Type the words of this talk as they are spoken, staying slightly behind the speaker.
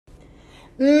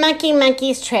Monkey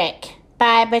Monkey's Trick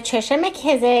by Patricia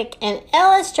McKissick and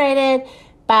illustrated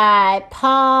by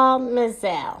Paul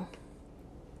Mazel.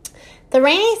 The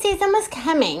rainy season was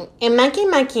coming, and Monkey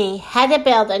Monkey had to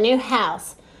build a new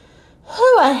house.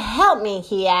 "Who will help me?"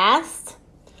 he asked.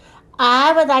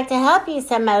 "I would like to help you,"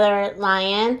 said Mother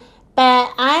Lion,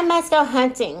 "but I must go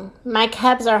hunting. My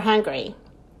cubs are hungry."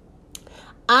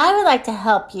 "I would like to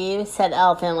help you," said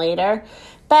Elephant Leader,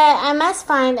 "but I must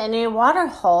find a new water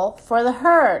hole for the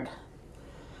herd."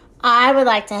 "I would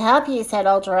like to help you," said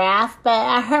Old Giraffe, "but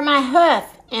I hurt my hoof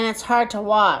and it's hard to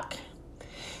walk."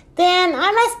 "Then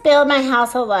I must build my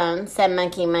house alone," said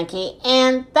Monkey Monkey,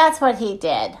 and that's what he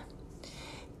did.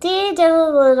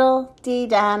 Dee-diddle-diddle,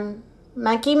 dee-dum.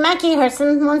 Monkey Monkey heard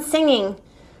someone singing,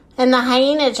 and the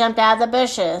hyena jumped out of the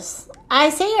bushes. "I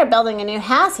see you're building a new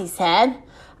house," he said.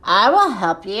 "I will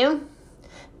help you."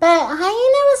 But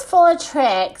Hyena was full of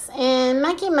tricks, and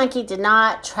Monkey Monkey did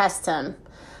not trust him.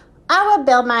 "I will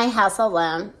build my house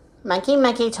alone," Monkey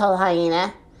Monkey told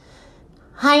Hyena.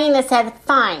 Hyena said,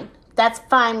 "Fine, that's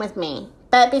fine with me."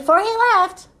 But before he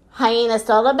left, Hyena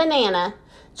stole a banana,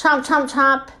 chomp, chomp,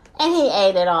 chomp, and he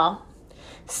ate it all.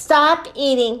 "Stop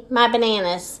eating my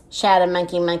bananas," shouted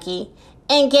Monkey Monkey,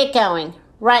 "and get going,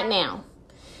 right now."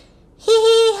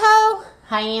 "Hee-hee-ho,"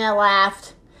 Hyena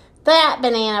laughed. That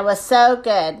banana was so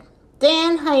good.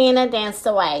 Then Hyena danced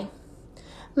away.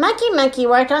 Monkey Monkey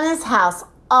worked on his house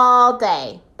all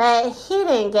day, but he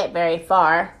didn't get very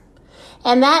far.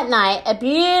 And that night, a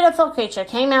beautiful creature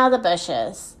came out of the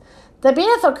bushes. The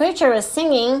beautiful creature was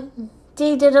singing,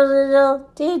 "Dee-diddle-diddle,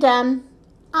 dee-dum."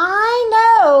 "I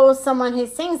know someone who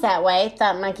sings that way,"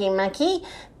 thought Monkey Monkey,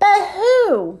 "but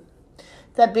who?"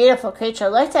 The beautiful creature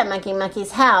looked at Monkey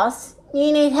Monkey's house.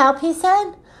 "You need help?" he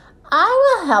said. "I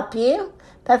will help you,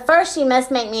 but first you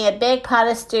must make me a big pot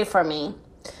of stew for me."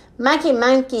 Monkey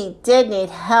Monkey did need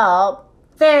help.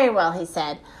 "Very well," he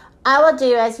said. "I will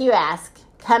do as you ask.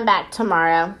 Come back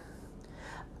tomorrow."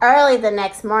 Early the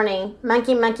next morning,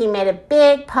 Monkey Monkey made a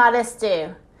big pot of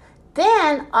stew.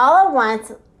 Then, all at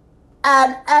once,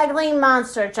 an ugly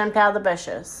monster jumped out of the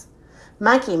bushes.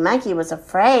 Monkey Monkey was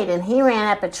afraid, and he ran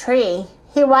up a tree.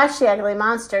 He watched the ugly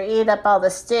monster eat up all the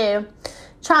stew.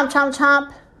 Chomp, chomp,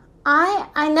 chomp.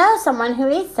 I know someone who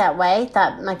eats that way,"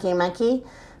 thought Monkey Monkey,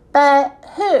 "but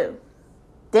who?"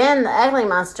 Then the ugly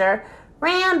monster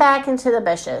ran back into the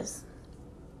bushes.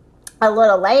 A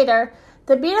little later,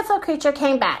 the beautiful creature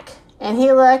came back, and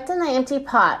he looked in the empty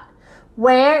pot.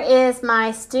 "Where is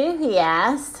my stew?" he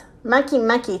asked. Monkey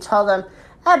Monkey told him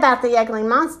about the ugly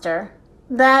monster.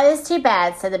 "That is too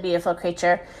bad," said the beautiful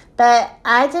creature, "but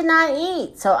I did not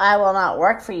eat, so I will not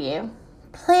work for you."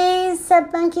 "Please,"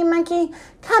 said Monkey Monkey,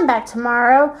 "come back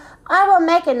tomorrow. I will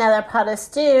make another pot of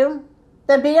stew."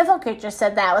 The beautiful creature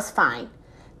said that was fine.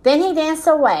 Then he danced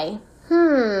away.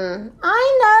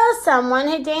 I know someone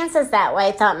who dances that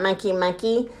way," thought Monkey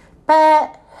Monkey,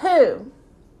 "but who?"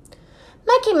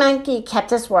 Monkey Monkey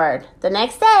kept his word. The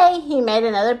next day, he made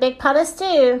another big pot of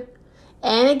stew.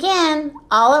 And again,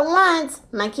 all at once,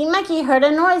 Monkey Monkey heard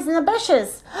a noise in the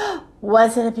bushes.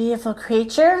 Was it a beautiful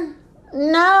creature?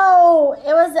 No,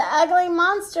 it was the ugly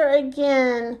monster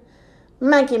again.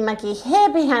 Monkey Monkey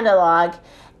hid behind a log,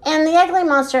 and the ugly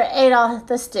monster ate all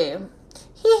the stew.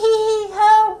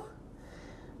 "Hee-hee-hee-ho!"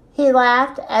 he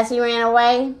laughed as he ran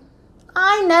away.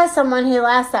 "I know someone who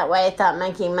laughs that way," thought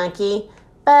Monkey Monkey,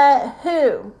 "but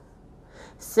who?"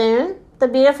 Soon, the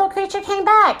beautiful creature came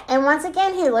back, and once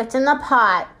again he looked in the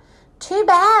pot. "Too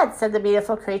bad," said the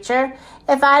beautiful creature.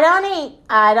 "If I don't eat,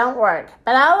 I don't work,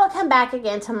 but I will come back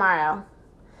again tomorrow."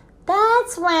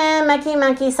 That's when Monkey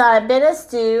Monkey saw a bit of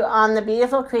stew on the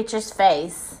beautiful creature's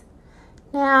face.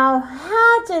 "Now,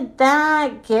 how did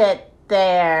that get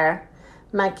there?"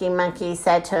 Monkey Monkey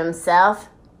said to himself.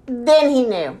 Then he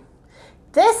knew.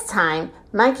 This time,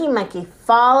 Monkey Monkey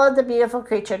followed the beautiful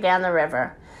creature down the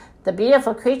river. The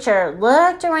beautiful creature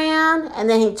looked around, and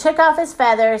then he took off his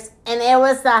feathers, and it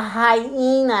was the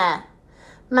hyena.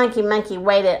 Monkey Monkey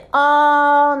waited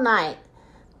all night.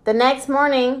 The next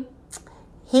morning,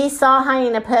 he saw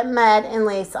Hyena put mud and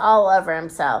leaves all over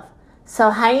himself.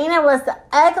 So Hyena was the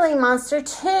ugly monster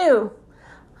too.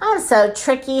 "I'm so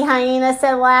tricky," Hyena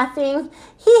said, laughing.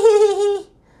 "Hee-hee-hee-hee.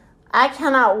 I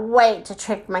cannot wait to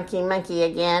trick Monkey Monkey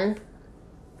again."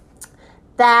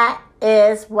 "That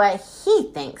is what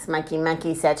he thinks," Monkey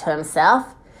Monkey said to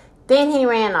himself. Then he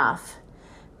ran off.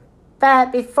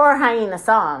 But before Hyena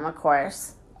saw him, of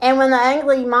course. And when the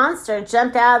ugly monster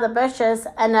jumped out of the bushes,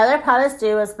 another pot of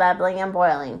stew was bubbling and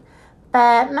boiling.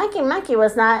 But Monkey Monkey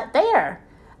was not there.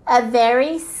 A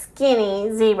very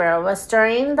skinny zebra was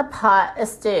stirring the pot of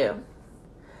stew.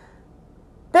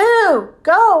 Boo!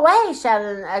 Go away,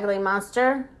 shouted an ugly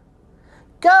monster.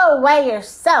 Go away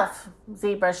yourself,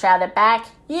 Zebra shouted back.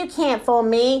 You can't fool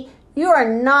me. You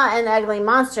are not an ugly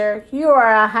monster. You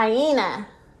are a hyena.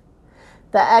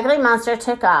 The ugly monster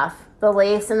took off, the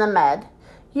leaves and the mud.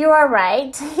 You are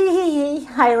right,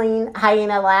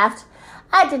 Hyena laughed.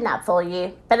 I did not fool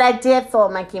you, but I did fool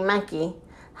Monkey Monkey.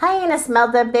 Hyena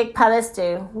smelled the big pot of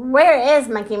stew. Where is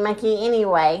Monkey Monkey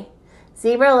anyway?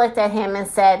 Zebra looked at him and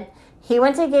said, he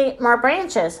went to get more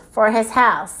branches for his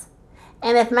house.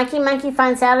 And if Monkey Monkey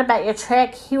finds out about your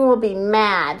trick, he will be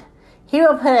mad. He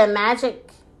will put a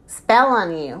magic spell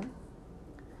on you.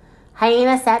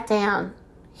 Hyena sat down.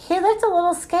 He looked a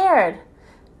little scared.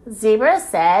 Zebra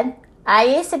said, I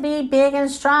used to be big and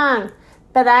strong,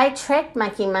 but I tricked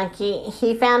Monkey Monkey.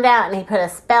 He found out and he put a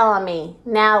spell on me.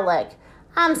 Now look,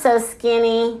 I'm so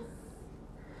skinny.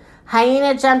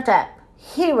 Hyena jumped up.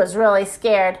 He was really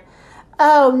scared.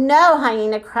 Oh no,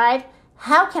 Hyena cried.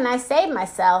 How can I save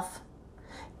myself?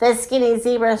 The skinny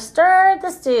zebra stirred the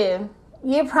stew.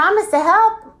 You promised to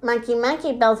help Monkey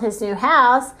Monkey build his new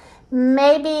house.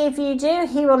 Maybe if you do,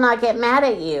 he will not get mad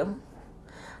at you.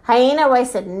 Hyena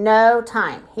wasted no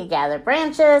time. He gathered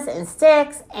branches and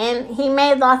sticks, and he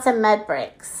made lots of mud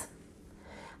bricks.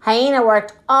 Hyena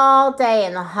worked all day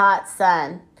in the hot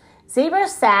sun. Zebra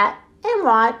sat and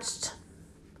watched.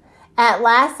 At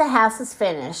last the house was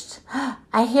finished.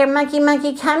 I hear Monkey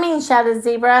Monkey coming, shouted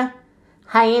Zebra.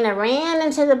 Hyena ran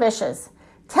into the bushes.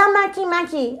 Tell Monkey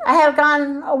Monkey I have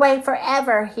gone away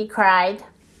forever, he cried.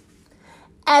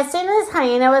 As soon as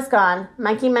Hyena was gone,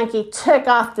 Monkey Monkey took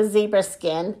off the zebra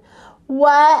skin.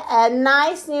 What a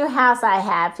nice new house I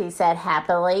have, he said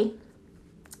happily.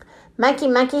 Monkey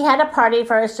Monkey had a party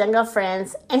for his jungle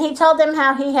friends, and he told them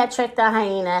how he had tricked the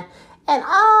hyena, and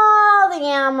all the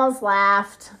animals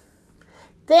laughed.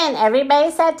 Then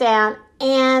everybody sat down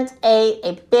and ate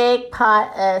a big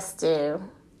pot of stew.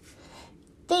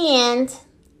 The end.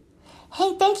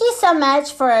 Hey, thank you so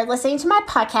much for listening to my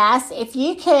podcast. If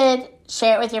you could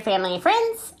share it with your family and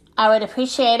friends, I would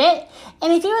appreciate it.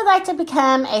 And if you would like to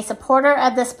become a supporter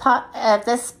of this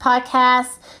podcast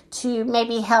to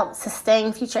maybe help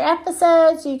sustain future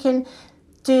episodes, you can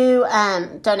do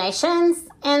donations.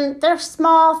 And they're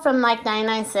small, from like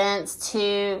 99 cents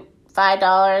to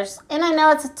 $5. And I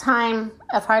know it's a time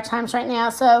of hard times right now,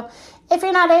 so if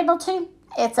you're not able to,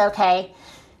 it's okay.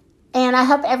 And I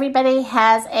hope everybody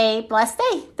has a blessed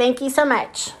day. Thank you so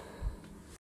much.